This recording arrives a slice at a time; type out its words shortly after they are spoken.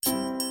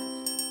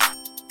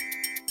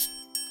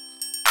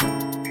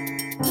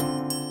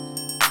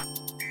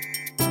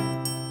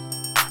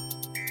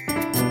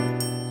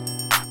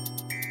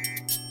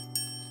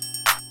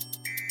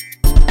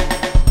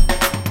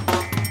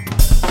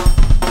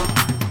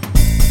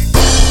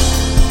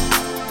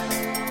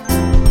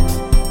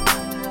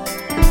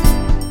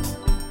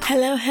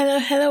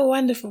Hello,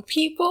 wonderful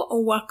people.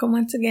 Welcome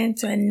once again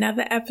to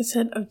another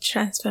episode of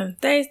Transform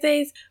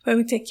Thursdays, where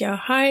we take your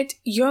heart,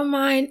 your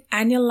mind,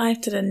 and your life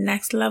to the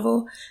next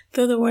level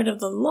through the word of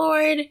the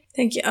Lord.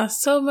 Thank you all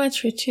so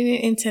much for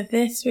tuning into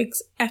this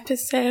week's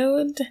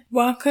episode.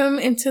 Welcome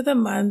into the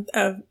month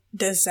of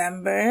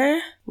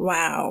December.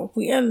 Wow,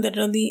 we are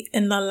literally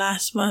in the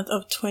last month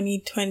of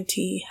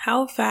 2020.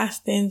 How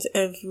fast things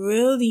have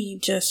really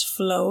just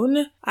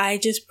flown. I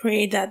just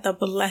pray that the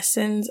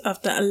blessings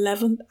of the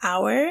 11th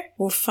hour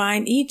will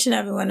find each and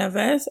every one of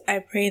us. I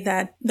pray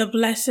that the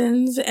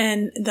blessings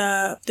and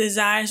the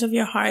desires of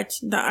your heart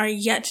that are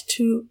yet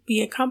to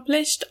be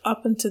accomplished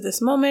up until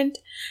this moment,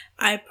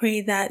 I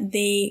pray that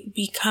they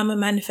become a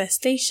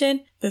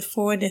manifestation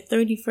before the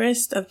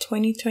 31st of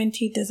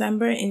 2020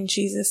 December in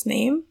Jesus'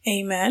 name.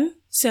 Amen.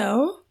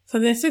 So, for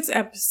this week's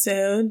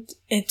episode,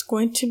 it's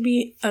going to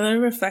be a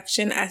little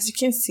reflection, as you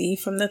can see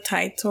from the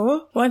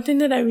title. One thing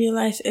that I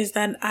realized is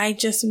that I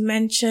just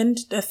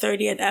mentioned the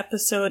 30th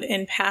episode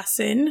in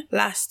passing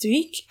last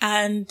week.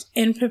 And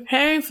in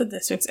preparing for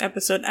this week's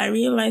episode, I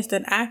realized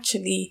that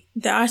actually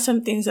there are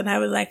some things that I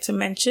would like to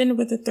mention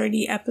with the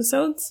 30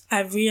 episodes.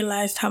 I've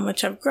realized how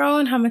much I've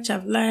grown, how much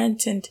I've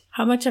learned, and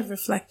how much I've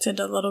reflected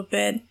a little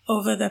bit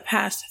over the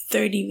past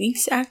 30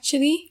 weeks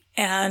actually.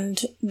 And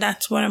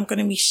that's what I'm going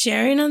to be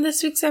sharing on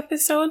this week's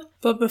episode.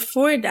 But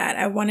before that,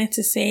 I wanted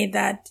to say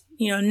that,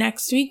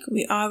 next week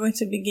we are going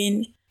to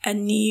begin a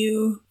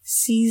new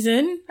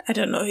season. I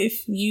don't know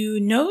if you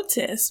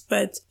noticed,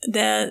 but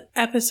the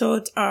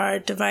episodes are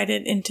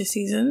divided into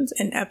seasons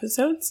and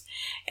episodes.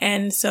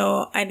 And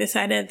so I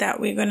decided that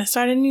we're going to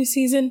start a new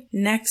season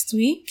next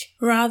week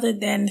rather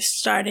than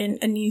starting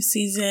a new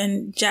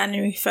season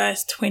January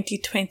 1st,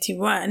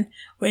 2021,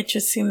 which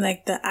would seem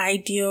like the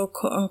ideal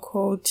quote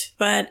unquote.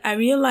 But I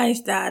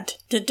realized that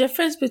the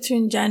difference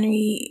between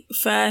January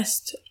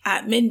 1st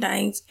at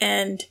midnight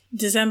and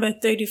December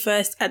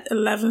 31st at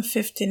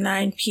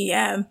 11:59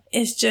 p.m.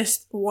 is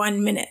just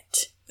 1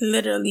 minute.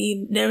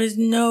 Literally, there is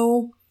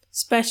no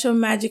special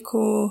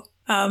magical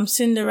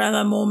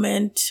Cinderella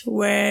moment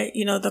where,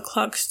 the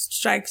clock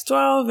strikes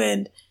 12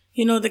 and,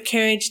 the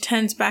carriage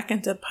turns back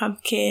into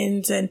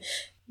pumpkins and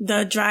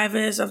the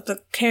drivers of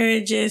the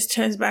carriages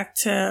turns back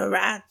to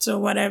rats or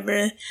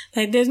whatever.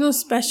 Like, there's no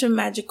special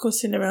magical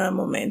Cinderella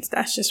moments.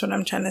 That's just what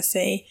I'm trying to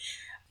say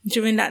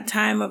during that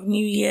time of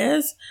New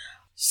Year's.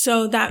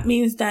 So that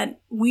means that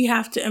we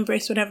have to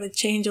embrace whatever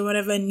change or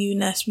whatever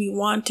newness we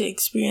want to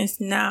experience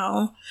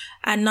now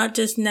and not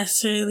just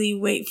necessarily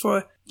wait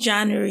for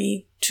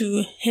January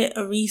to hit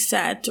a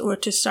reset or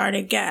to start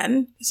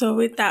again. So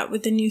with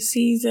the new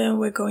season,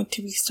 we're going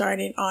to be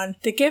starting on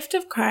the gift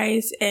of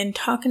Christ and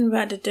talking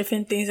about the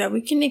different things that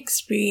we can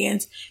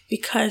experience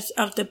because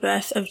of the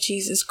birth of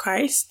Jesus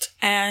Christ.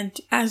 And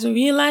as we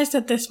realize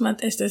that this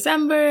month is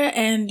December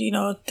and,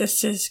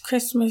 this is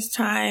Christmas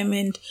time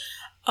and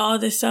all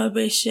the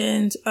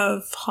celebrations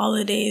of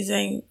holidays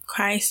and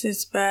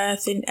Christ's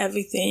birth and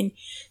everything.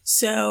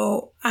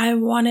 So I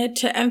wanted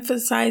to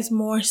emphasize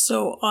more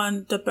so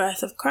on the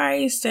birth of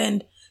Christ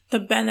and the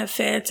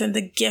benefits and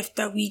the gift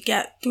that we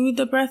get through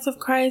the birth of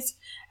Christ,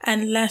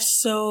 and less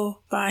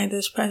so buying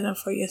this present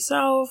for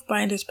yourself,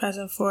 buying this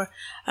present for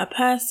a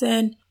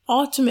person,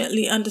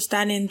 ultimately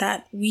understanding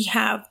that we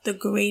have the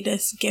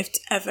greatest gift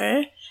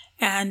ever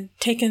and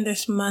taking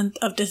this month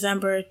of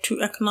December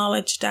to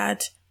acknowledge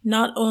that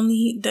not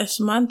only this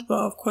month, but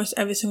of course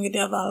every single day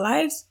of our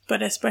lives,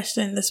 but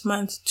especially in this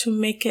month to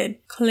make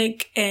it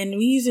click and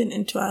reason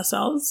into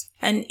ourselves.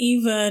 And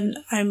even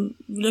I'm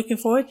looking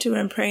forward to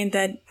and praying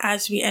that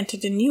as we enter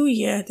the new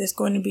year, there's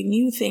going to be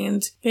new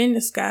things being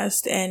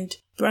discussed and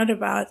brought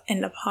about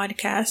in the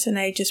podcast. And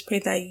I just pray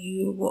that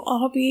you will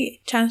all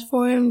be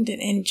transformed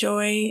and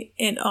enjoy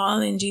it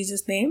all in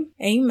Jesus' name.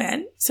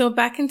 Amen. So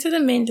back into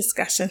the main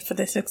discussion for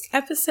this week's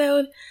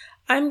episode.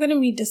 I'm going to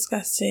be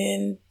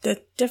discussing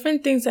the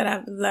different things that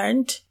I've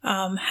learned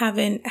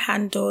having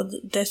handled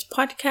this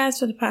podcast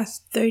for the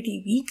past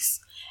 30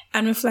 weeks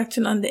and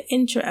reflecting on the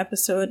intro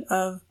episode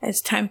of It's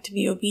Time to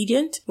Be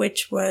Obedient,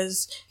 which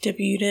was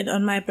debuted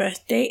on my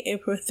birthday,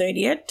 April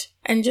 30th.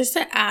 And just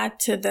to add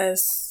to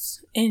this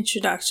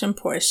introduction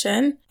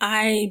portion,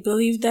 I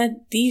believe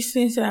that these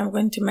things that I'm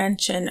going to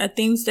mention are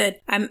things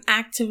that I'm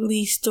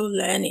actively still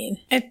learning.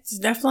 It's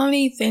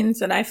definitely things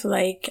that I feel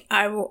like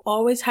I will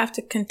always have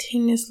to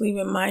continuously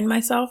remind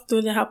myself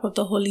through the help of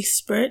the Holy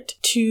Spirit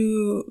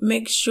to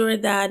make sure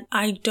that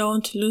I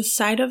don't lose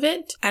sight of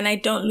it and I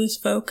don't lose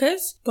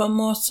focus, but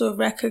more so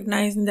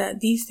recognizing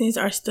that these things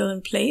are still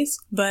in place.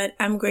 But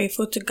I'm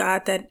grateful to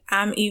God that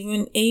I'm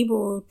even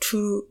able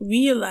to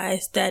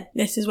realize that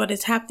this is what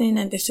is happening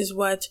and this is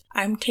what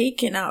I'm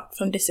taking out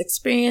from this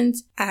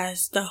experience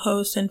as the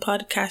host and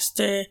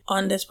podcaster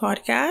on this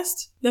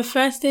podcast. The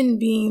first thing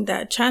being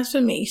that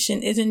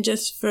transformation isn't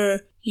just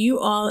for you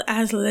all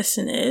as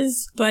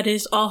listeners, but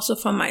it's also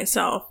for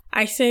myself.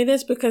 I say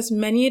this because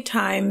many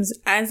times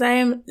as I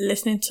am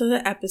listening to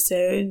the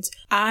episodes,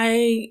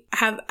 I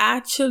have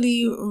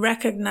actually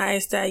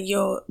recognized that,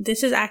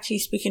 this is actually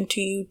speaking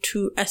to you,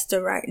 to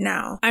Esther, right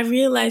now. I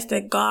realized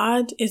that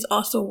God is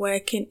also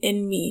working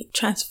in me,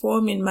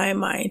 transforming my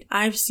mind.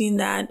 I'm seeing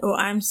that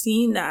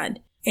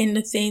in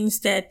the things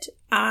that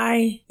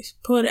I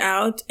put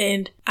out,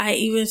 and I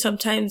even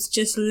sometimes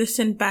just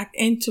listen back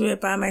into it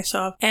by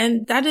myself.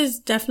 And that is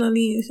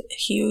definitely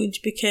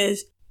huge,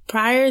 because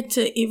prior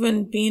to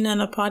even being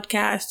on a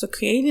podcast or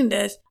creating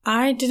this,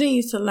 I didn't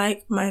used to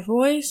like my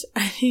voice.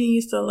 I didn't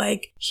used to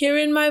like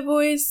hearing my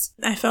voice.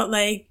 I felt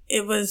like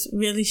it was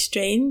really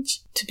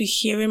strange to be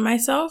hearing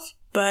myself.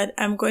 But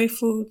I'm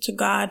grateful to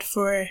God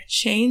for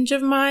change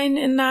of mind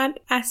in that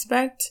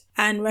aspect,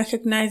 and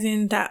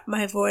recognizing that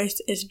my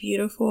voice is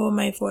beautiful,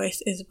 my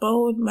voice is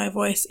bold, my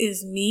voice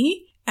is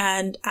me,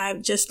 and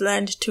I've just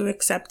learned to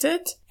accept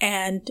it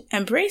and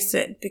embrace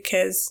it,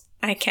 because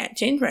I can't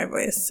change my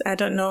voice. I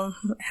don't know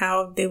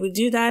how they would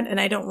do that, and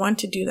I don't want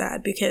to do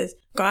that, because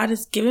God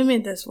has given me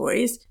this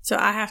voice, so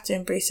I have to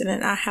embrace it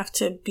and I have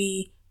to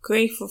be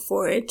grateful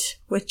for it,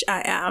 which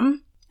I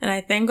am. And I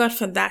thank God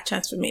for that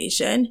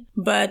transformation.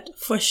 But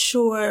for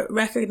sure,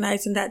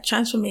 recognizing that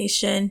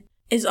transformation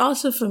is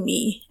also for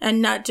me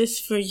and not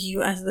just for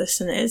you as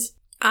listeners.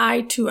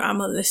 I too am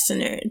a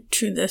listener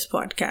to this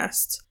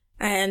podcast.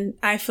 And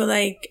I feel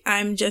like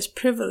I'm just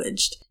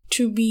privileged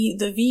to be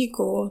the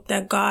vehicle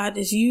that God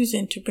is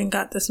using to bring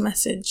out this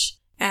message.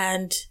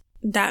 And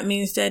that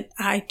means that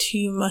I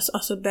too must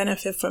also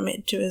benefit from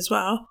it too as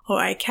well. Or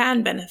I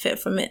can benefit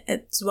from it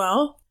as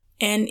well.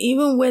 And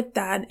even with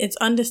that, it's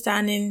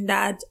understanding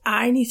that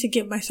I need to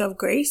give myself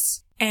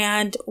grace.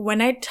 And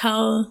when I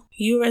tell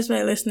you as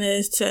my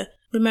listeners to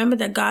remember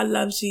that God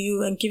loves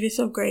you and give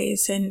yourself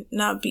grace and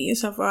not beat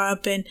yourself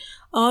up and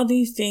all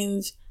these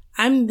things,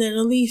 I'm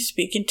literally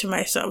speaking to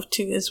myself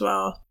too as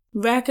well.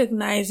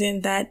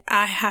 Recognizing that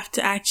I have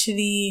to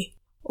actually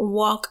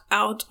walk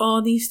out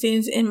all these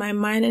things in my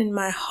mind and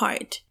my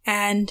heart.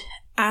 And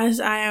as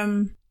I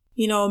am,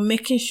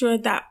 making sure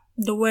that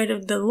the word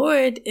of the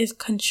Lord is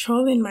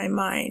controlling my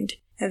mind,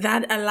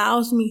 that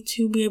allows me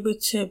to be able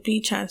to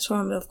be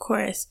transformed, of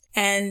course.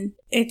 And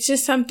it's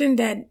just something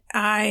that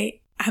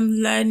I'm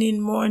learning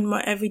more and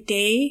more every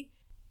day.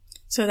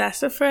 So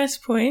that's the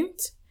first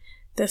point.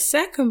 The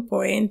second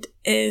point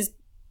is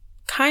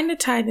kind of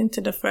tied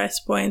into the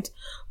first point,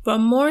 but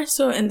more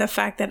so in the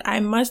fact that I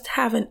must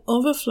have an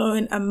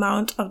overflowing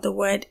amount of the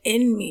word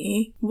in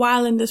me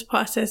while in this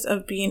process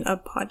of being a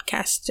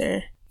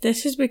podcaster.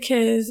 This is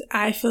because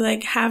I feel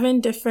like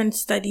having different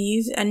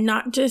studies and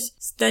not just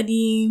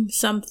studying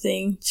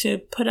something to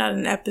put out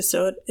an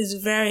episode is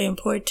very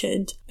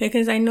important,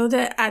 because I know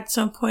that at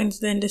some points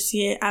then this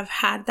year I've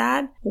had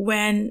that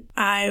when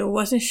I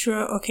wasn't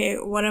sure, okay,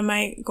 what am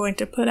I going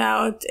to put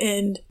out?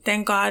 And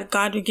thank God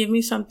would give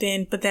me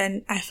something, but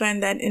then I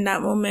find that in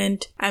that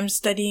moment I'm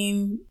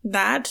studying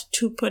that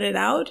to put it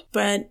out.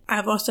 But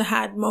I've also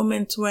had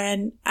moments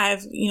when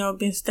I've,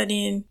 been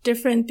studying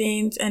different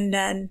things, and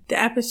then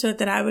the episode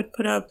that I would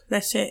put up,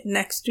 let's say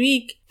next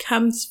week,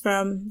 comes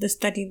from the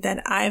study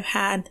that I've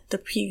had the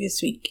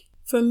previous week.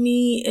 For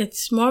me,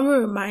 it's more of a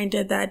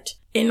reminder that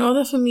in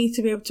order for me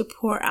to be able to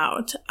pour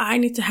out, I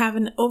need to have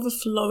an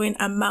overflowing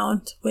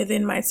amount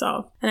within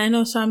myself. And I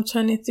know Psalm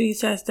 23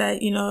 says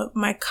that,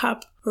 my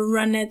cup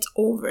runneth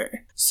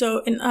over.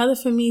 So in order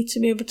for me to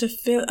be able to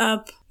fill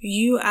up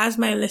you as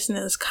my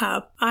listener's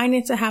cup, I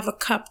need to have a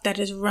cup that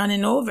is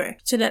running over,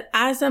 so that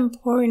as I'm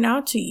pouring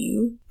out to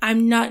you,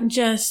 I'm not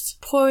just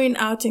pouring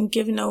out and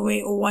giving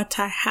away what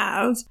I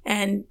have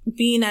and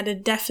being at a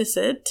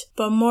deficit,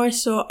 but more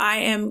so I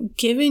am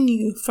giving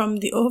you from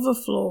the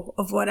overflow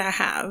of what I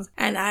have.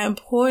 And I am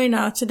pouring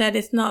out so that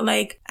it's not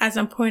like as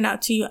I'm pouring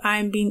out to you,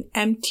 I'm being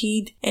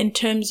emptied in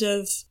terms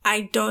of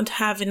I don't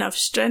have enough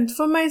strength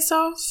for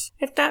myself,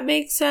 if that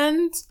makes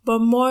sense, but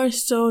more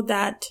so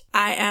that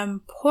I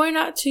am pouring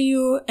out to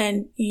you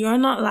and you're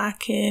not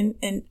lacking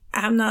and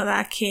I'm not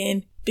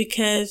lacking.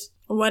 Because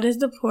what is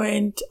the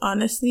point,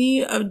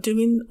 honestly, of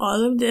doing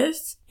all of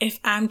this if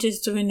I'm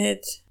just doing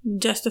it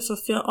just to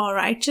fulfill all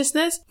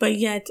righteousness, but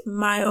yet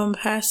my own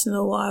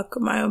personal walk,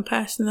 my own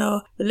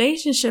personal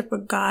relationship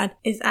with God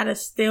is at a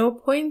stale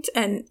point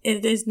and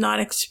it is not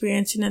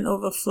experiencing an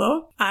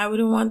overflow? I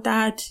wouldn't want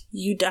that.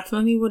 You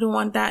definitely wouldn't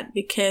want that,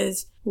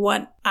 because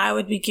what I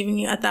would be giving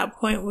you at that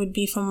point would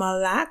be from a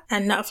lack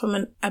and not from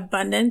an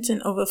abundance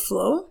and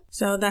overflow.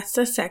 So that's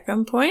the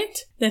second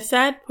point. The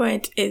third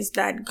point is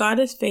that God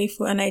is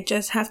faithful and I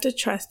just have to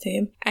trust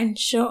Him and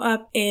show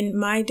up in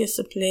my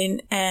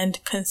discipline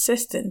and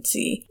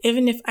consistency,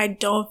 even if I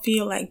don't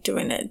feel like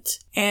doing it.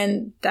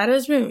 And that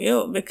has been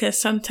real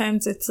because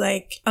sometimes it's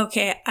like,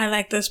 okay, I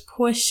like this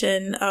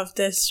portion of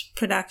this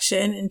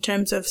production in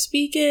terms of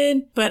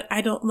speaking, but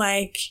I don't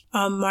like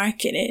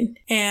marketing.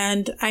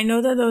 And I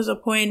know that there was a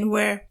point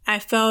where I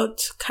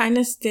felt kind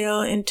of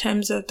stale in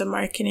terms of the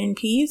marketing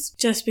piece,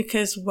 just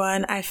because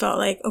one, I felt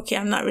like, okay,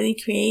 I'm not really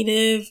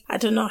creative. I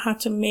don't know how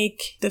to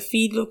make the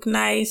feed look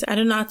nice. I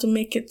don't know how to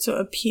make it so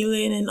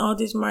appealing and all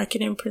these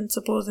marketing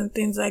principles and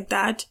things like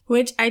that,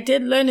 which I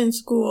did learn in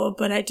school,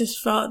 but I just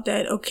felt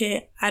that,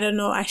 okay, I don't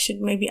know, I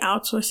should maybe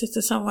outsource it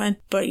to someone.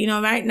 But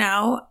right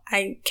now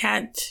I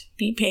can't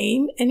be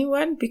paying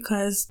anyone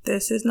because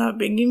this is not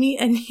bringing me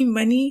any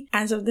money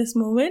as of this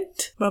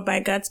moment. But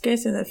by God's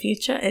grace in the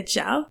future, it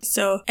shall.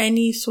 So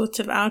any sort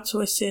of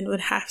outsourcing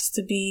would have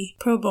to be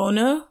pro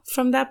bono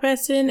from that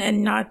person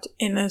and not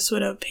in a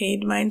sort of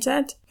paid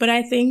mindset. But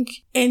I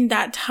think in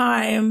that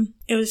time,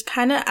 it was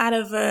kind of out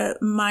of a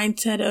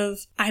mindset of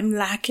I'm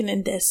lacking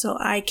in this, so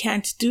I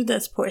can't do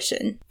this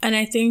portion. And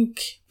I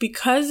think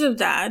because of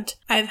that,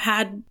 I've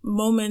had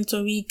moments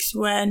or weeks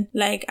when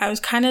I was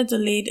kind of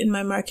delayed in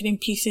my marketing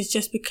pieces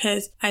just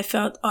because I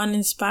felt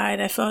uninspired,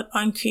 I felt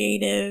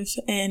uncreative,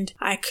 and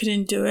I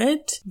couldn't do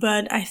it.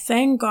 But I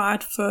thank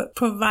God for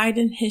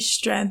providing His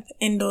strength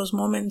in those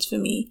moments for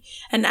me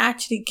and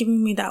actually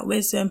giving me that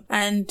wisdom.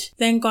 And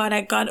thank God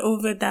I got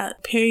over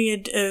that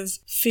period of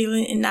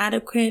feeling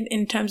inadequate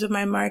in terms of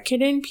my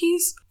marketing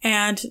piece.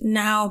 And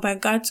now, by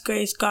God's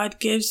grace, God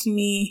gives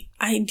me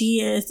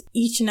ideas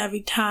each and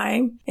every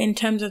time in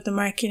terms of the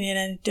marketing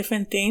and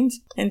different things.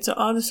 And so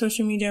all the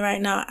social media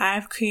right now,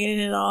 I've created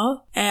it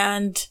all.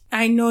 And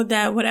I know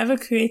that whatever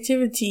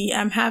creativity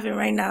I'm having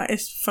right now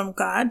is from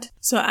God.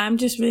 So I'm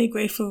just really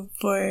grateful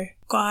for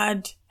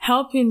God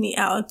helping me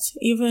out,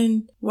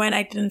 even when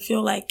I didn't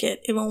feel like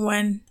it, even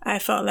when I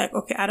felt like,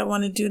 okay, I don't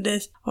want to do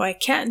this or I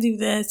can't do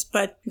this.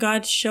 But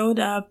God showed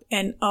up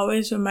and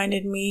always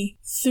reminded me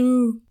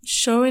through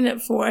showing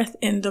it forth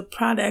in the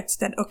products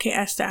that, okay,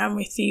 Esther, I'm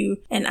with you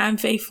and I'm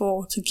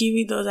faithful to give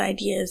you those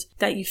ideas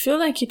that you feel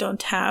like you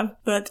don't have,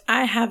 but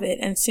I have it.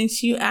 And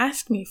since you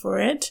asked me for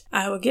it,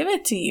 I will give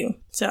it to you.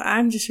 So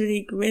I'm just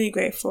really, really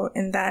grateful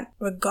in that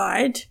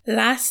regard.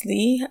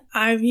 Lastly,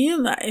 I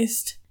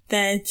realized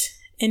that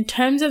in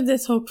terms of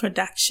this whole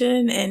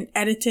production and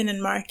editing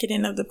and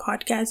marketing of the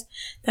podcast,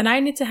 that I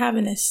need to have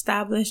an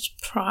established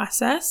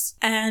process.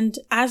 And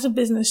as a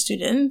business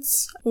student,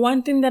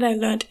 one thing that I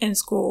learned in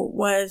school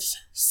was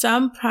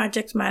some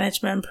project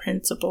management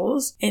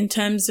principles in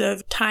terms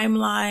of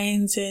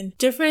timelines and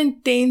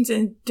different things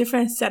and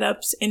different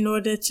setups in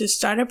order to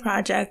start a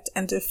project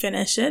and to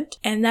finish it.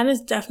 And that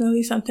is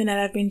definitely something that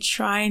I've been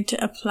trying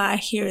to apply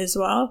here as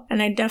well.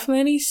 And I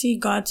definitely see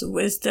God's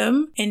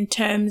wisdom in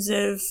terms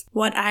of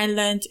what I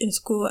learned in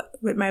school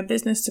with my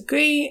business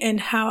degree and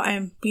how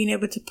I'm being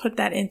able to put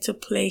that into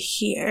play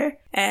here.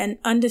 And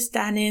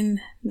understanding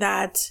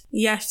that,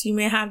 yes, you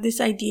may have these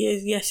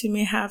ideas, yes, you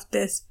may have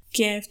this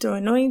gift or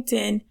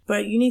anointing,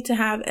 but you need to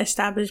have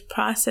established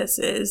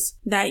processes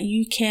that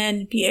you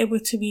can be able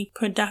to be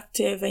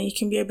productive and you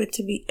can be able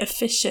to be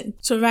efficient.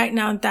 So right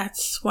now,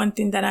 that's one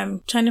thing that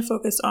I'm trying to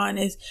focus on,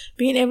 is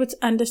being able to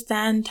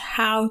understand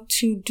how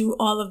to do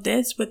all of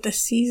this with the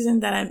season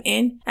that I'm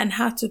in and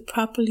how to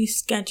properly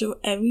schedule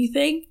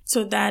everything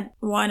so that,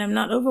 one, I'm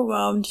not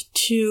overwhelmed,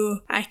 two,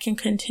 I can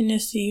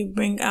continuously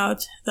bring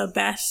out the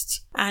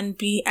best and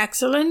be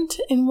excellent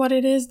in what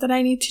it is that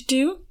I need to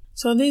do.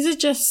 So these are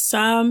just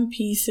some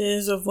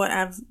pieces of what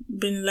I've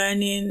been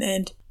learning,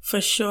 and for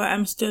sure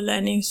I'm still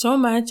learning so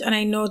much. And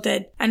I know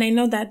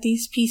that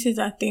these pieces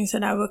are things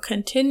that I will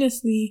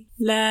continuously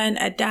learn,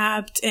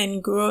 adapt,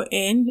 and grow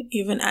in,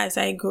 even as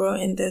I grow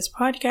in this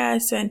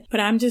podcast. But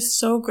I'm just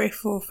so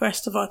grateful,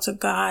 first of all, to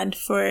God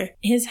for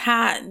His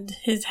hand,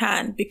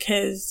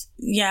 because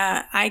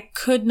I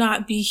could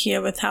not be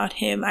here without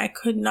Him. I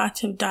could not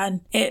have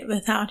done it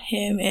without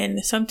Him.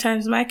 And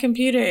sometimes my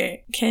computer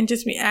can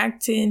just be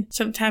acting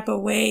some type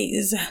of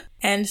ways.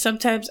 And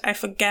sometimes I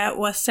forget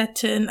what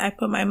setting I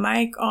put my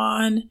mic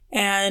on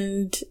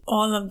and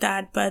all of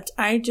that. But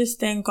I just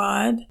thank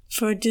God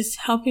for just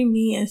helping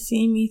me and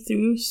seeing me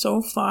through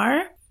so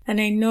far. And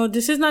I know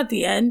this is not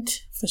the end,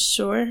 for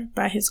sure,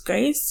 by His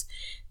grace.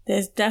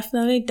 There's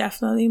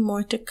definitely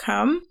more to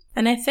come.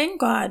 And I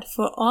thank God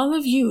for all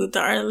of you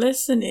that are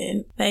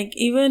listening. Like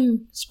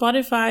even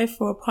Spotify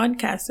for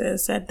podcasters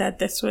said that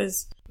this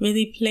was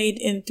really played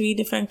in 3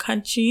 different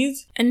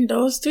countries. And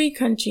those 3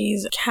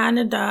 countries,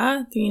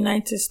 Canada, the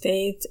United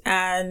States,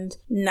 and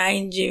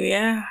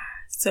Nigeria.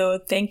 So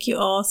thank you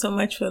all so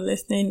much for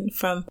listening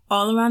from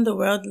all around the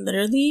world,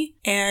 literally.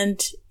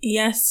 And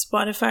yes,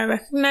 Spotify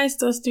recognized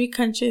those 3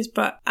 countries,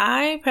 but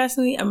I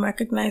personally am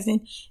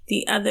recognizing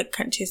the other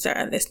countries that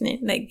are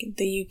listening, like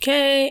the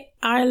UK,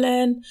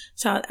 Ireland,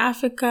 South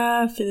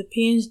Africa,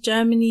 Philippines,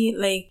 Germany,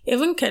 like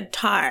even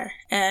Qatar,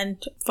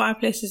 and 5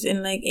 places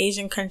in like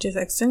Asian countries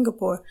like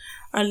Singapore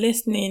are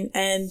listening.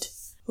 And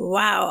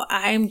wow,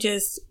 I'm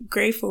just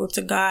grateful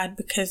to God,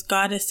 because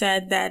God has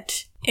said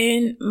that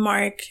In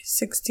Mark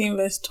 16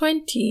 verse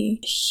 20,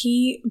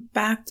 he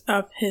backed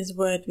up his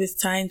word with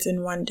signs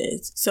and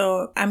wonders.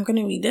 So I'm going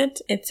to read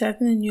it. It says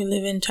in the New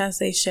Living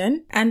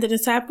Translation, "And the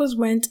disciples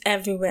went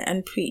everywhere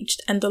and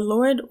preached, and the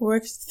Lord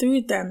worked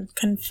through them,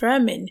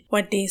 confirming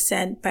what they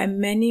said by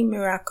many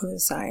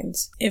miraculous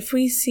signs." If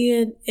we see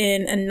it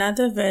in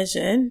another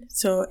version,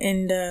 so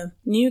in the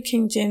New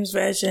King James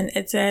Version,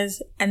 it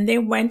says, "And they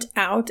went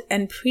out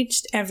and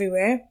preached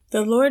everywhere,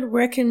 the Lord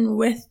working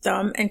with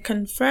them and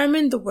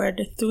confirming the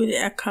word through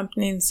the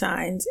accompanying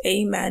signs."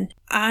 Amen.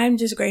 I'm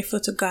just grateful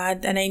to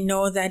God that I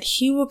know that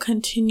He will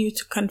continue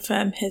to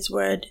confirm His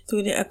word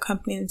through the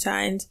accompanying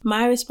signs.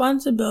 My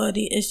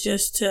responsibility is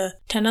just to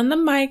turn on the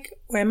mic,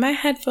 wear my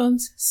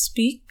headphones,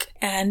 speak,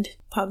 and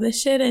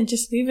publish it and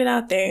just leave it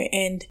out there,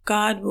 and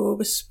God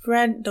will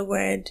spread the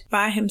word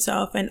by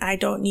Himself, and I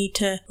don't need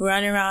to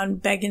run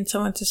around begging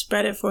someone to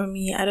spread it for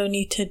me. I don't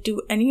need to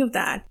do any of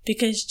that,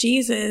 because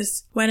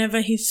Jesus,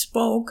 whenever He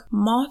spoke,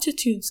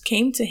 multitudes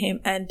came to Him,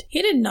 and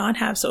He did not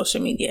have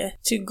social media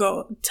to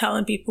go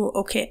telling people,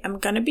 okay, I'm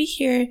gonna be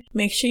here,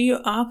 make sure you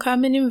all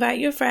come and invite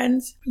your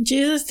friends.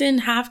 Jesus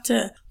didn't have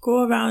to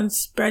go around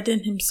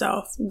spreading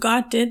Himself.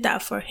 God did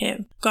that for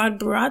Him. God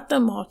brought the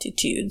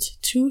multitudes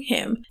to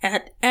Him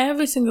at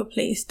every single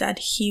place that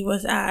He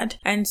was at.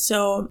 And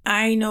so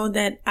I know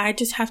that I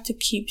just have to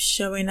keep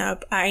showing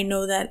up. I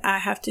know that I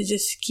have to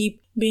just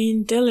keep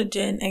being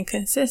diligent and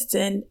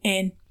consistent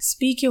and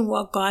speaking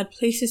what God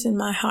places in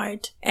my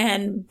heart.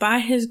 And by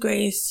His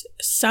grace,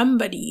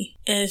 somebody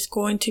is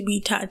going to be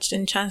touched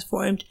and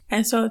transformed.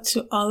 And so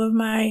to all of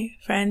my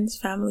friends,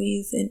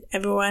 families, and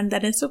everyone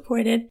that is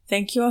supported,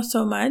 thank you all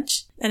so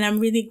much. And I'm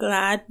really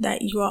glad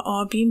that you are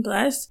all being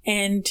blessed.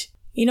 And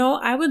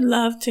I would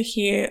love to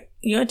hear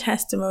your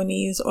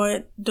testimonies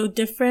or the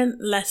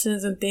different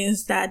lessons and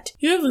things that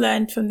you have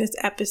learned from these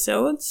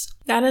episodes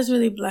that has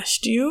really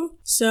blessed you.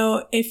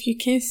 So if you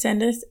can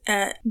send us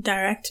a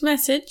direct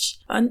message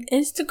on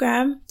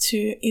Instagram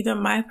to either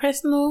my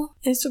personal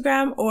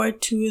Instagram or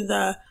to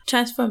the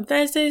Transform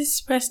Thursdays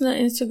personal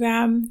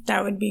Instagram,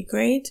 that would be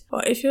great.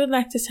 Or if you would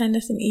like to send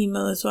us an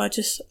email as well,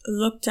 just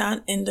look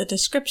down in the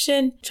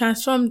description,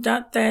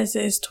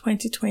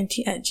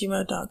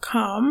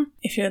 transform.thursdays2020@gmail.com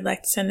if you would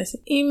like to send us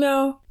an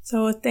email.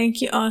 So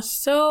thank you all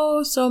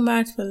so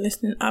much for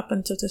listening up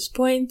until this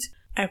point.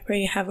 I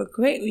pray you have a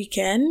great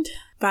weekend.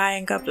 Bye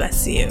and God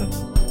bless you.